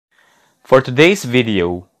For today's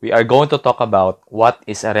video, we are going to talk about what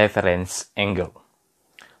is a reference angle.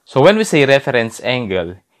 So when we say reference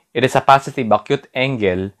angle, it is a positive acute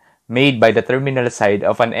angle made by the terminal side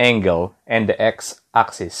of an angle and the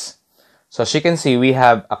x-axis. So as you can see, we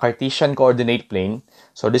have a Cartesian coordinate plane.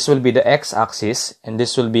 So this will be the x-axis and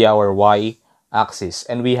this will be our y-axis.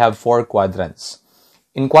 And we have 4 quadrants.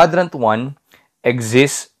 In quadrant 1,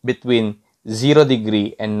 exists between 0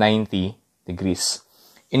 degree and 90 degrees.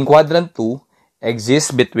 In quadrant 2,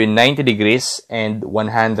 exists between 90 degrees and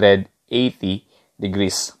 180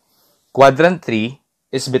 degrees. Quadrant 3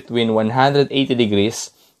 is between 180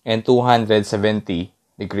 degrees and 270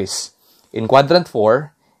 degrees. In quadrant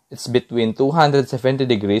 4, it's between 270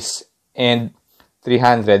 degrees and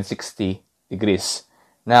 360 degrees.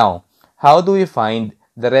 Now, how do we find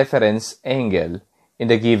the reference angle in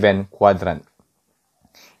the given quadrant?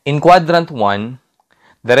 In quadrant 1,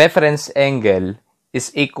 the reference angle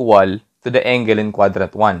is equal to the angle in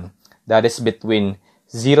quadrant 1. That is between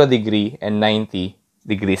 0 degree and 90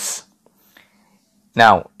 degrees.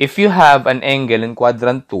 Now, if you have an angle in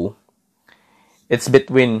quadrant 2, it's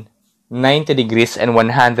between 90 degrees and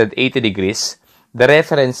 180 degrees. The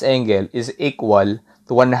reference angle is equal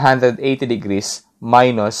to 180 degrees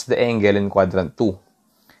minus the angle in quadrant 2.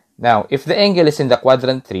 Now, if the angle is in the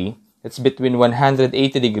quadrant 3, it's between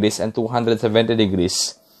 180 degrees and 270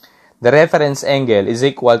 degrees. The reference angle is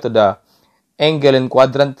equal to the angle in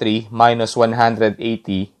quadrant 3 minus 180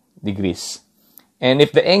 degrees. And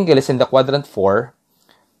if the angle is in the quadrant 4,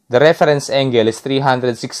 the reference angle is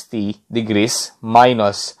 360 degrees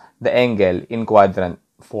minus the angle in quadrant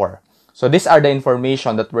 4. So these are the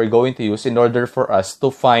information that we're going to use in order for us to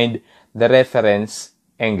find the reference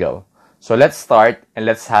angle. So let's start and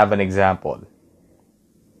let's have an example.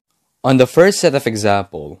 On the first set of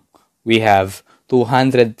example, we have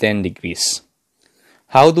 210 degrees.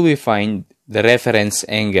 How do we find the reference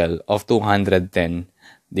angle of 210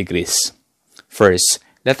 degrees? First,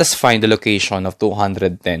 let us find the location of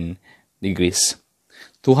 210 degrees.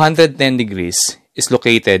 210 degrees is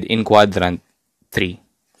located in quadrant 3.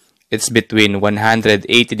 It's between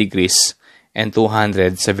 180 degrees and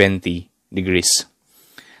 270 degrees.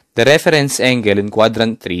 The reference angle in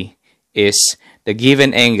quadrant 3 is the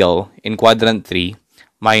given angle in quadrant 3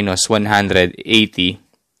 minus 180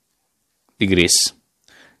 degrees.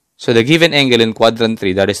 So the given angle in quadrant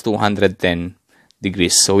 3, that is 210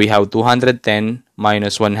 degrees. So we have 210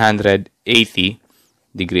 minus 180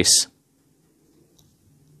 degrees.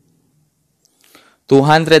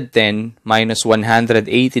 210 minus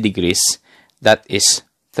 180 degrees, that is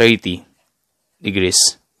 30 degrees.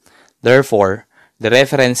 Therefore, the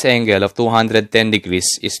reference angle of 210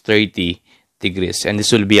 degrees is 30 degrees, and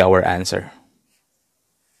this will be our answer.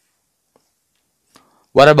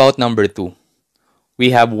 What about number 2?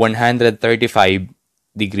 We have 135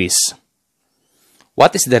 degrees.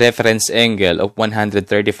 What is the reference angle of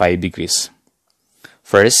 135 degrees?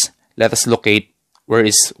 First, let us locate where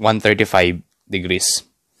is 135 degrees.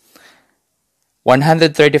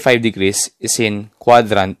 135 degrees is in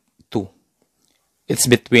quadrant 2. It's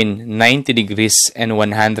between 90 degrees and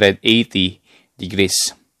 180 degrees.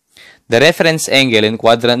 The reference angle in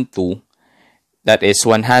quadrant 2, that is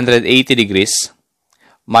 180 degrees,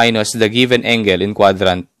 minus the given angle in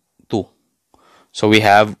quadrant 2. So we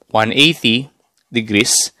have 180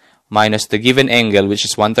 degrees minus the given angle, which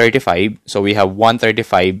is 135. So we have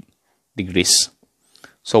 135 degrees.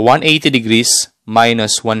 So 180 degrees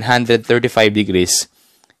minus 135 degrees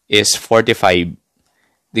is 45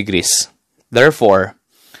 degrees. Therefore,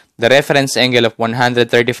 the reference angle of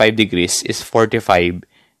 135 degrees is 45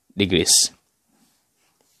 degrees.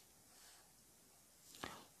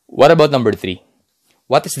 What about number 3?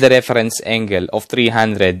 What is the reference angle of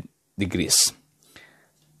 300 degrees?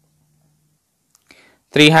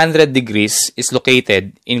 300 degrees is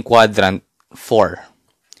located in quadrant 4.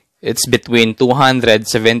 It's between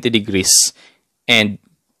 270 degrees and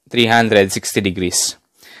 360 degrees.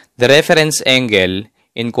 The reference angle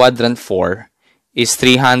in quadrant 4 is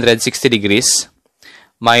 360 degrees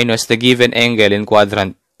minus the given angle in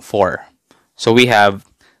quadrant 4. So we have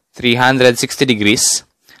 360 degrees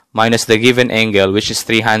minus the given angle, which is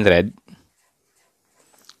 300.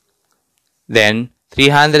 Then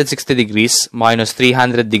 360 degrees minus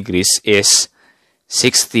 300 degrees is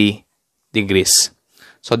 60 degrees.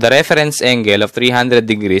 So the reference angle of 300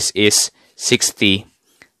 degrees is 60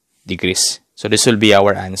 degrees. So this will be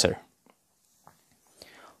our answer.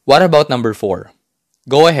 What about number 4?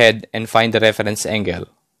 Go ahead and find the reference angle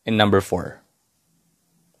in number 4.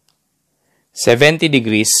 70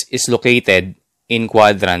 degrees is located in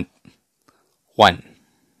quadrant 1.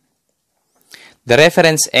 the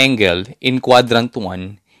reference angle in quadrant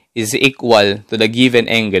 1 is equal to the given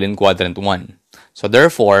angle in quadrant 1. So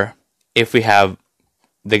therefore, if we have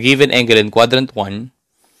the given angle in quadrant 1,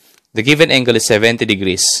 the given angle is 70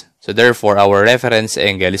 degrees. So therefore, our reference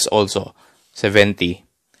angle is also 70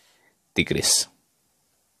 degrees.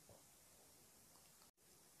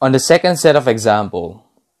 On the second set of example,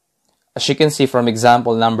 as you can see from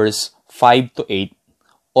example numbers 5 to 8,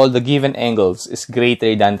 all the given angles is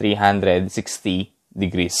greater than 360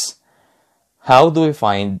 degrees. How do we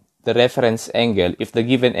find the reference angle if the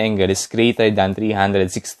given angle is greater than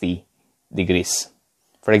 360 degrees?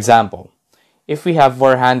 For example, if we have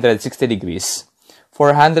 460 degrees,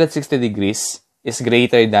 460 degrees is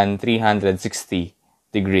greater than 360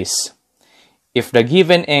 degrees. If the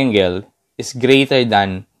given angle is greater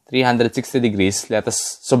than 360 degrees, let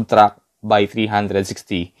us subtract by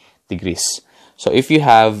 360 degrees. So if you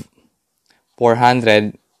have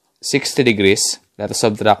 460 degrees, let us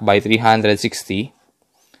subtract by 360.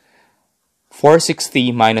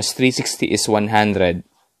 460 minus 360 is 100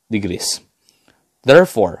 degrees.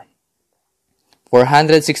 Therefore,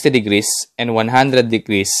 460 degrees and 100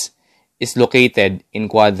 degrees is located in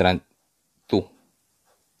quadrant 2.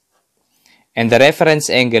 And the reference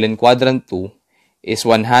angle in quadrant 2 is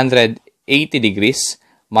 180 degrees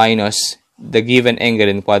minus the given angle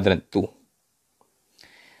in quadrant 2.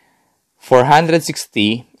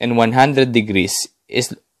 460 and 100 degrees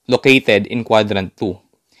is located in quadrant 2.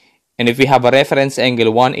 And if we have a reference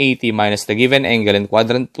angle 180 minus the given angle in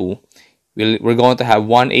quadrant 2, we're going to have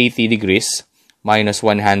 180 degrees minus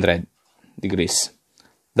 100 degrees.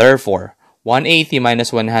 Therefore, 180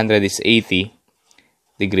 minus 100 is 80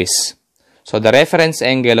 degrees. So the reference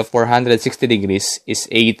angle of 460 degrees is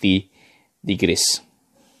 80 degrees.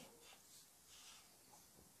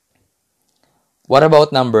 What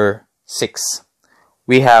about number 6?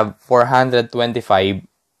 We have 425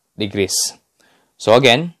 degrees. So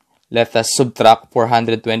again, let us subtract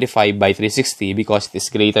 425 by 360 because it is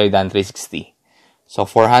greater than 360. So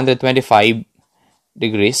 425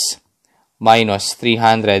 degrees minus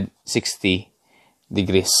 360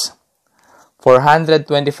 degrees.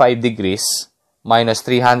 425 degrees minus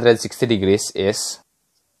 360 degrees is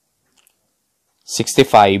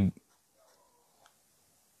 65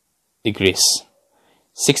 degrees.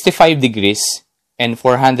 65 degrees and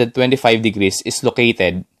 425 degrees is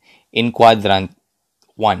located in quadrant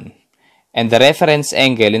 1. And the reference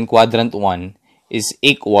angle in quadrant 1 is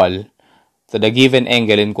equal to the given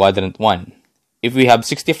angle in quadrant 1. If we have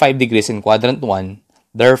 65 degrees in quadrant 1,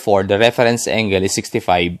 therefore the reference angle is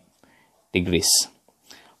 65 degrees.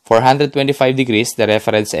 425 degrees, the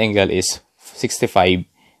reference angle is 65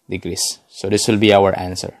 degrees. So this will be our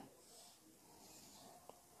answer.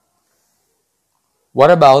 What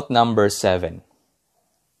about number 7?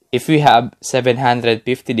 If we have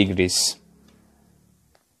 750 degrees,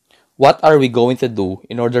 what are we going to do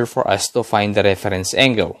in order for us to find the reference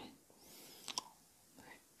angle?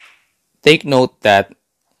 Take note that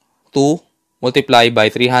 2 multiplied by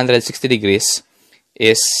 360 degrees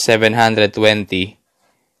is 720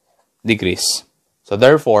 degrees. So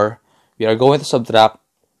therefore, we are going to subtract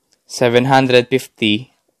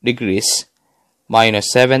 750 degrees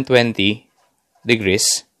minus 720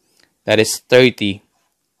 degrees, that is 30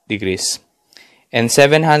 degrees. And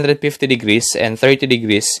 750 degrees and 30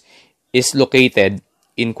 degrees is located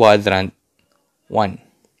in quadrant 1.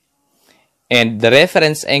 And the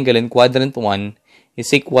reference angle in quadrant 1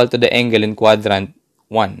 is equal to the angle in quadrant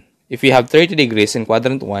 1. If you have 30 degrees in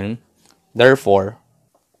quadrant 1, therefore,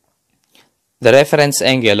 the reference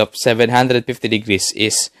angle of 750 degrees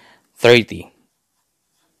is 30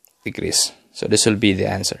 degrees. So this will be the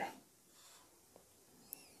answer.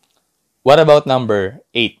 What about number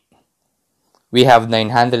 8? We have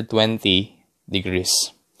 920 degrees.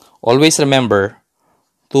 Always remember,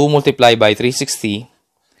 2 multiplied by 360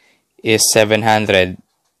 is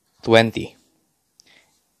 720.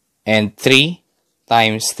 And 3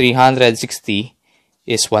 times 360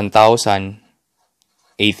 is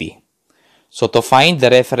 1080. So to find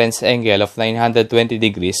the reference angle of 920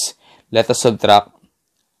 degrees, let us subtract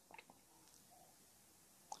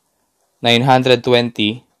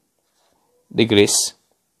 920 degrees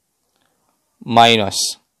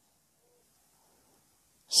minus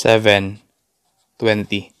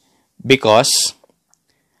 720 because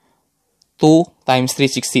 2 times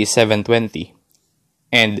 360 is 720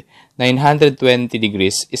 and 920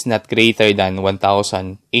 degrees is not greater than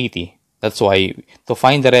 1080. That's why to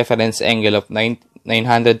find the reference angle of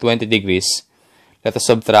 920 degrees, let us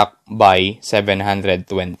subtract by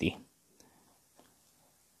 720.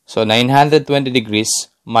 So 920 degrees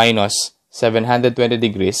minus 720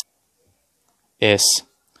 degrees is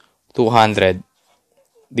 200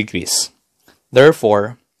 degrees.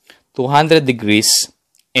 Therefore, 200 degrees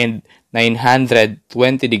and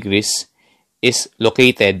 920 degrees is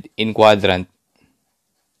located in quadrant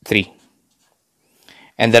 3.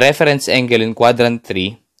 And the reference angle in quadrant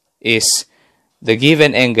 3 is the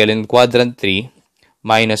given angle in quadrant 3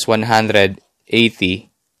 minus 180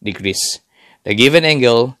 degrees. The given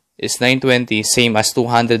angle is 920, same as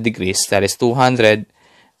 200 degrees. That is 200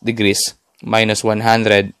 degrees minus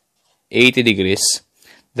 180 degrees.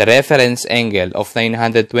 The reference angle of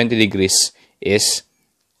 920 degrees is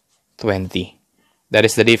 20. That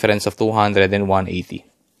is the difference of 200 and 180.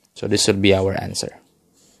 So this would be our answer.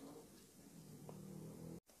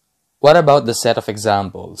 What about the set of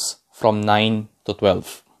examples from 9 to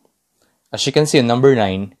 12? As you can see in number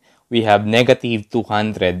 9, we have negative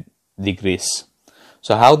 200 degrees.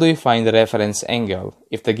 So how do we find the reference angle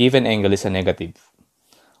if the given angle is a negative?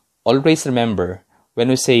 Always remember, when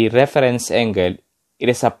we say reference angle, it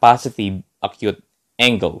is a positive acute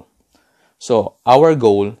angle. So our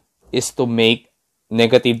goal is to make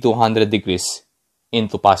negative 200 degrees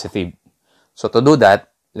into positive. So to do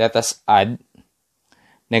that, let us add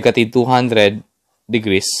negative 200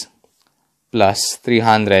 degrees plus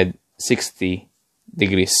 360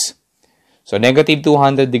 degrees. So negative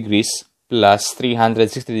 200 degrees plus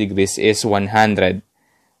 360 degrees is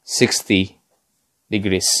 160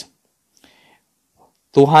 degrees.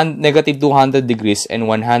 Negative 200 degrees and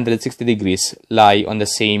 160 degrees lie on the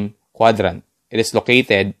same quadrant. It is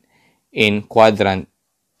located in quadrant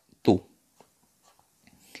 2.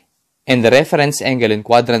 And the reference angle in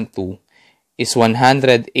quadrant 2 is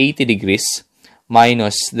 180 degrees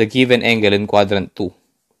minus the given angle in quadrant 2.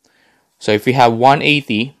 So if we have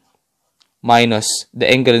 180 minus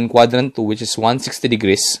the angle in quadrant 2, which is 160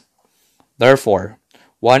 degrees, therefore,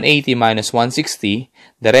 180 minus 160,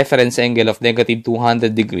 the reference angle of negative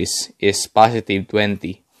 200 degrees is positive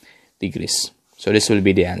 20 degrees. So this will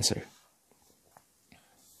be the answer.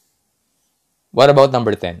 What about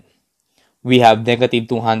number 10? We have negative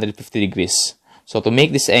 250 degrees. So to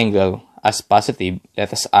make this angle as positive,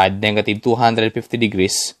 let us add negative 250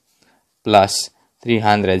 degrees plus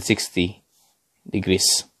 360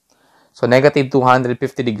 degrees. So negative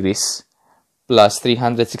 250 degrees plus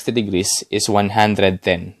 360 degrees is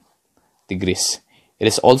 110 degrees. It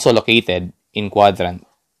is also located in quadrant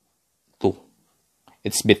 2.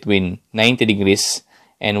 It's between 90 degrees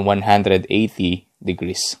and 180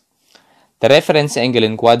 degrees. The reference angle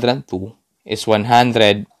in quadrant 2 is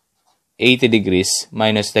 180 degrees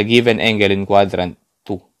minus the given angle in quadrant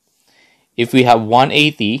 2. If we have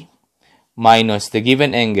 180 minus the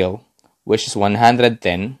given angle, which is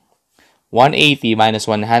 110, 180 minus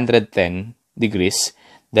 110 degrees,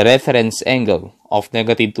 the reference angle of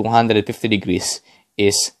negative 250 degrees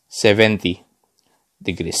is 70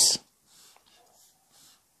 degrees.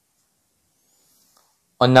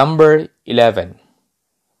 On number 11.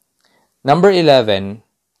 Number 11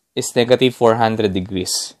 is negative 400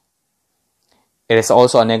 degrees. It is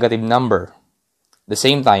also a negative number. At the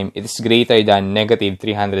same time, it is greater than negative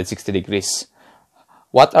 360 degrees.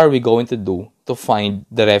 What are we going to do to find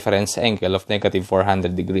the reference angle of negative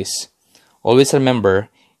 400 degrees? Always remember,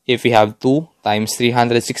 if we have 2 times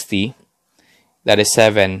 360, that is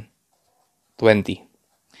 720.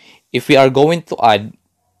 If we are going to add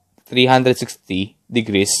 360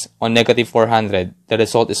 degrees on negative 400, the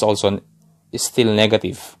result is still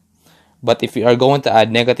negative. But if we are going to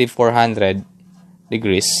add negative 400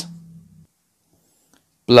 degrees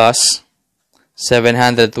plus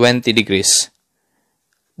 720 degrees,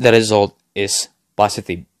 the result is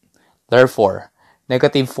positive. Therefore,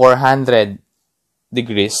 negative 400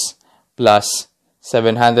 degrees plus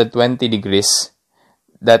 720 degrees,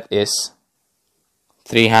 that is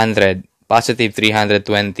positive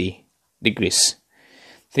 320 degrees.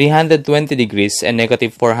 320 degrees and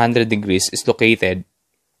negative 400 degrees is located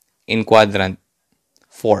in quadrant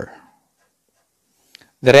 4.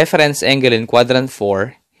 The reference angle in quadrant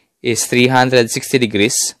 4 is 360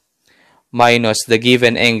 degrees minus the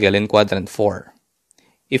given angle in quadrant 4.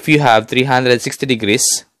 If you have 360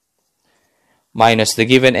 degrees minus the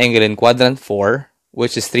given angle in quadrant 4,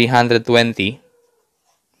 which is 320,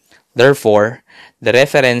 therefore, the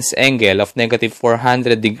reference angle of negative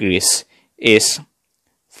 400 degrees is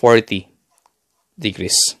 40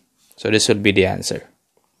 degrees. So this will be the answer.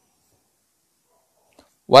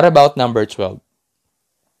 What about number 12?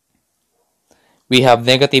 We have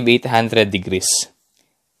negative 800 degrees.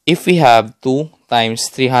 If we have 2 times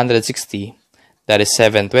 360, that is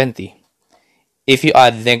 720. If you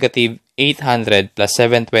add negative 800 plus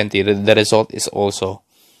 720, the result is also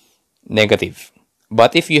negative.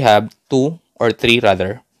 But if you have 2 or 3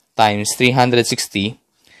 rather, times 360,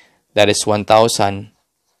 that is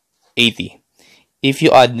 1080. If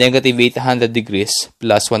you add negative 800 degrees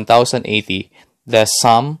plus 1080, the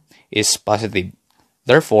sum is positive.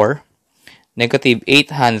 Therefore, negative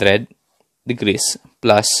 800 degrees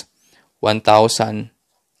plus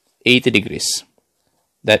 1080 degrees,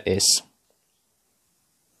 that is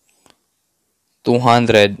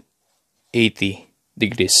 280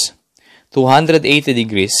 degrees. 280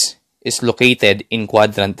 degrees is located in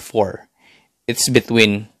quadrant 4. It's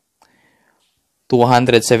between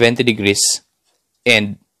 270 degrees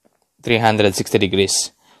and 360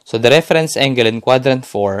 degrees. So the reference angle in quadrant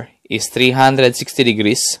 4 is 360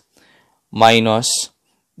 degrees minus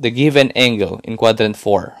the given angle in quadrant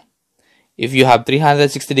 4. If you have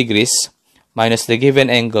 360 degrees minus the given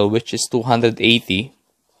angle, which is 280,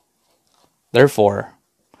 therefore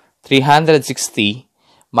 360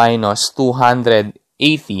 minus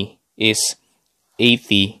 280 is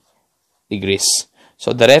 80 degrees.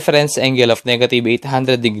 So the reference angle of negative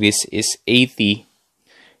 800 degrees is 80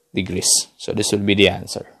 degrees. So this will be the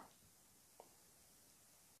answer.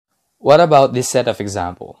 What about this set of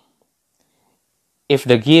example? If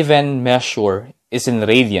the given measure is in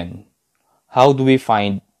radian, how do we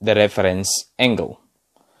find the reference angle?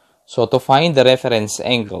 So to find the reference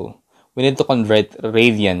angle, we need to convert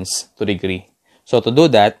radians to degree. So to do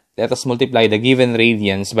that, let us multiply the given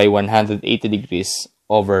radians by 180 degrees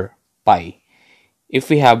over pi. If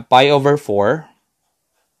we have pi over 4,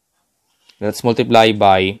 let's multiply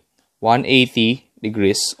by 180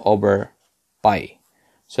 degrees over pi.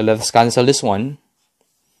 So let us cancel this one.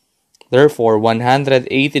 Therefore,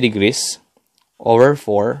 180 degrees over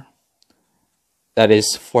 4, that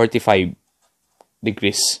is 45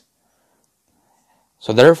 degrees.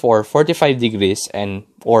 So therefore, 45 degrees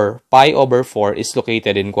or pi over 4 is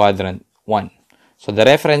located in quadrant 1. So the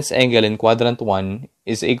reference angle in quadrant 1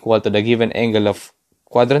 is equal to the given angle of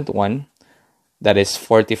quadrant 1, that is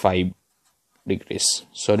 45 degrees.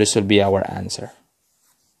 So this will be our answer.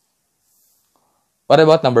 What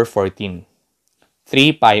about number 14?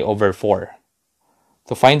 3 pi over 4.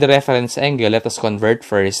 To find the reference angle, let us convert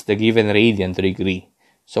first the given radian to degree.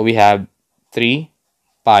 So we have 3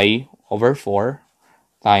 pi over 4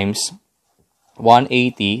 times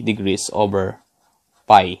 180 degrees over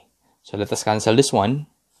pi. So let us cancel this one.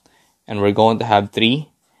 And we're going to have 3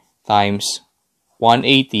 times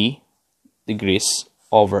 180 degrees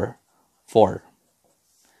over 4.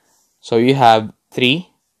 So you have 3.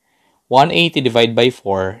 180 divided by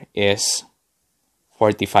 4 is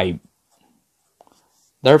 45.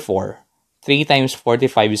 Therefore, 3 times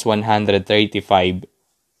 45 is 135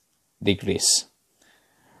 degrees.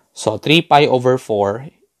 So 3 pi over 4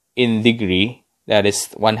 in degree, that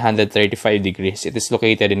is 135 degrees. It is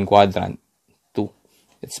located in quadrant 2.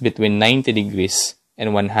 It's between 90 degrees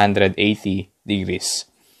and 180 degrees.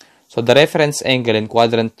 So the reference angle in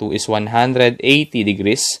quadrant 2 is 180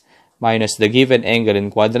 degrees minus the given angle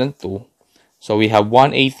in quadrant 2. So we have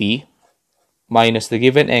 180 minus the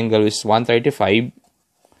given angle is 135.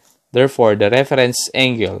 Therefore, the reference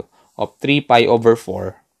angle of 3 pi over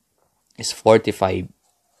 4 is 45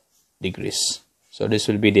 degrees. So this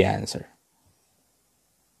will be the answer.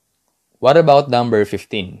 What about number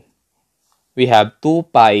 15? We have 2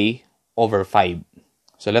 pi over 5.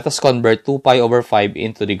 So let us convert 2 pi over 5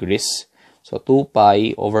 into degrees. So 2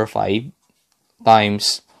 pi over 5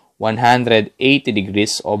 times 180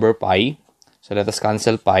 degrees over pi. So let us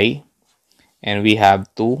cancel pi. And we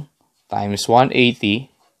have 2 times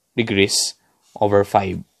 180 degrees over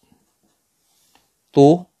 5.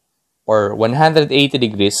 2 or 180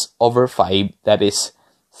 degrees over 5, that is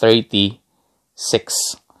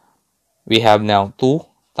 36. We have now 2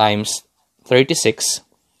 times 36,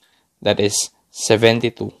 that is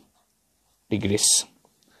 72 degrees.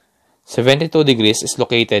 72 degrees is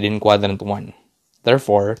located in quadrant 1.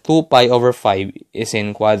 Therefore, 2 pi over 5 is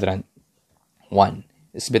in quadrant 1.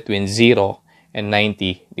 It's between 0 and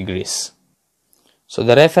 90 degrees. So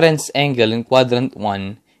the reference angle in quadrant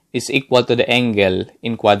 1 is equal to the angle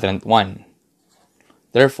in quadrant 1.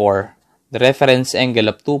 Therefore, the reference angle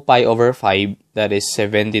of 2 pi over 5, that is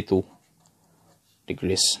 72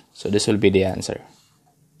 degrees. So this will be the answer.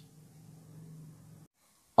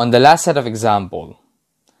 On the last set of example,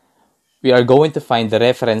 we are going to find the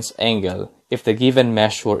reference angle if the given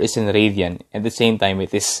measure is in radian and at the same time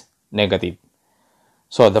it is negative.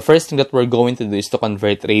 So the first thing that we're going to do is to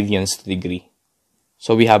convert radians to degree.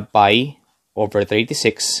 So we have pi over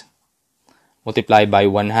 36 multiplied by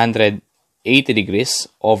 180 degrees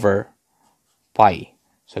over pi.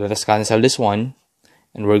 So let us cancel this one.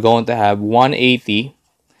 And we're going to have 180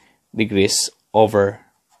 degrees over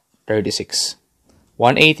 36.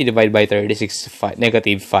 180 divided by 36 is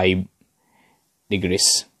negative 5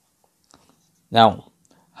 degrees. Now,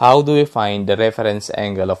 how do we find the reference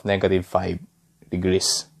angle of negative 5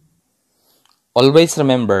 degrees? Always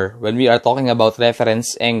remember, when we are talking about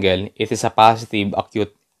reference angle, it is a positive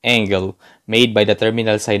acute angle made by the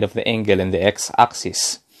terminal side of the angle in the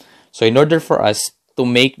x-axis. So in order for us to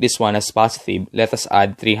make this one as positive, let us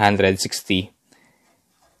add 360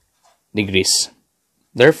 degrees.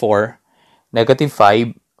 Therefore, negative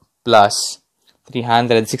 5 plus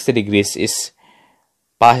 360 degrees is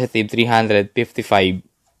positive 355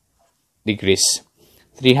 degrees.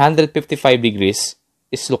 355 degrees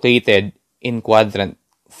is located in quadrant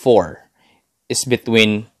 4. Is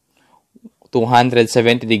between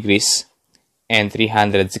 270 degrees and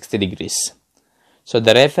 360 degrees. So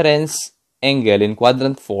the reference angle in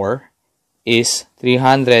quadrant 4 is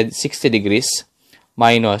 360 degrees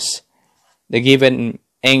minus the given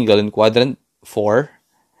angle in quadrant 4.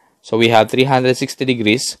 So we have 360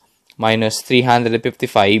 degrees minus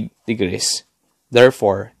 355 degrees.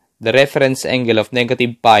 Therefore, the reference angle of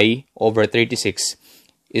negative pi over 36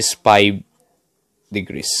 is 5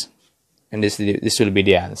 degrees. And this will be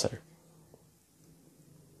the answer.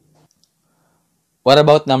 What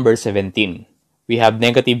about number 17? We have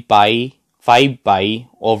negative pi, 5 pi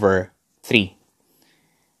over 3.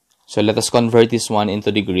 So let us convert this one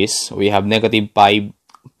into degrees. We have negative pi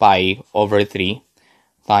over 3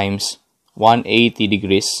 times 180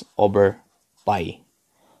 degrees over pi.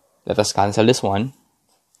 Let us cancel this one.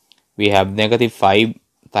 We have negative 5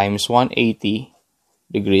 times 180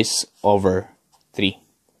 degrees over 3.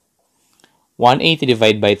 180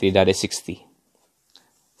 divided by 3, that is 60.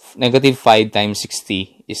 Negative 5 times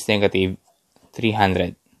 60 is negative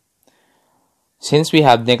 300. Since we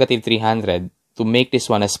have negative 300, to make this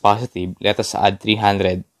one as positive, let us add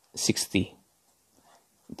 360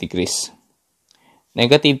 degrees.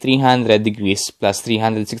 Negative 300 degrees plus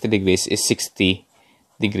 360 degrees is 60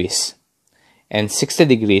 degrees. And 60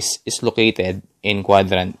 degrees is located in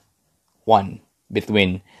quadrant 1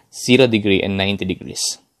 between 0 degree and 90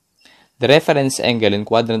 degrees. The reference angle in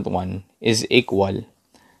quadrant 1 is equal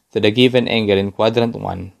to the given angle in quadrant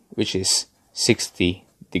 1, which is 60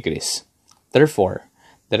 degrees. Therefore,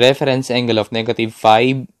 the reference angle of negative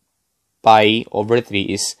 5 pi over 3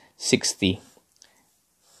 is 60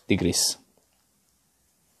 degrees.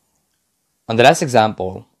 On the last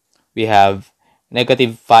example, we have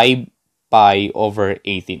negative 5 pi over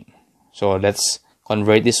 18. So let's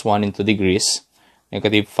convert this one into degrees.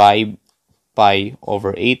 Negative 5 pi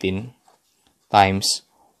over 18 times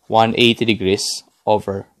 180 degrees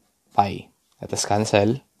over pi. Let us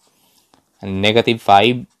cancel. And negative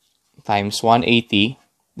 5 times 180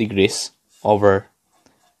 degrees over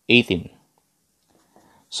 18.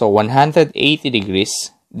 So 180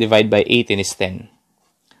 degrees divided by 18 is 10.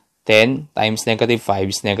 10 times negative 5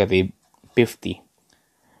 is negative 50.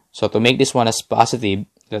 So to make this one as positive,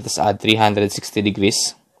 let us add 360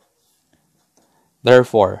 degrees.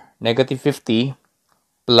 Therefore, negative 50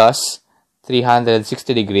 plus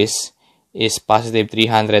 360 degrees is positive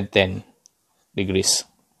 310 degrees.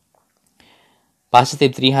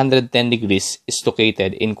 Positive 310 degrees is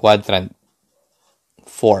located in quadrant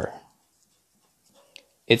 4.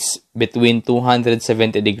 It's between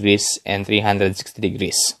 270 degrees and 360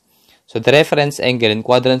 degrees. So the reference angle in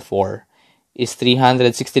quadrant 4 is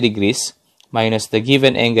 360 degrees minus the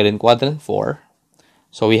given angle in quadrant 4.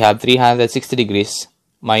 So we have 360 degrees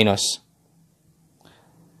minus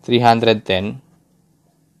 310.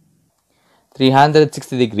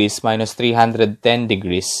 360 degrees minus 310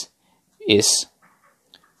 degrees is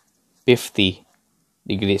 50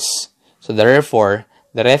 degrees. So therefore,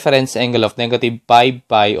 the reference angle of negative 5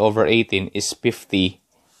 pi over 18 is 50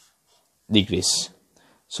 degrees.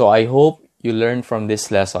 So I hope you learned from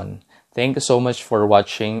this lesson. Thank you so much for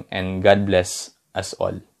watching and God bless us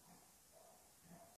all.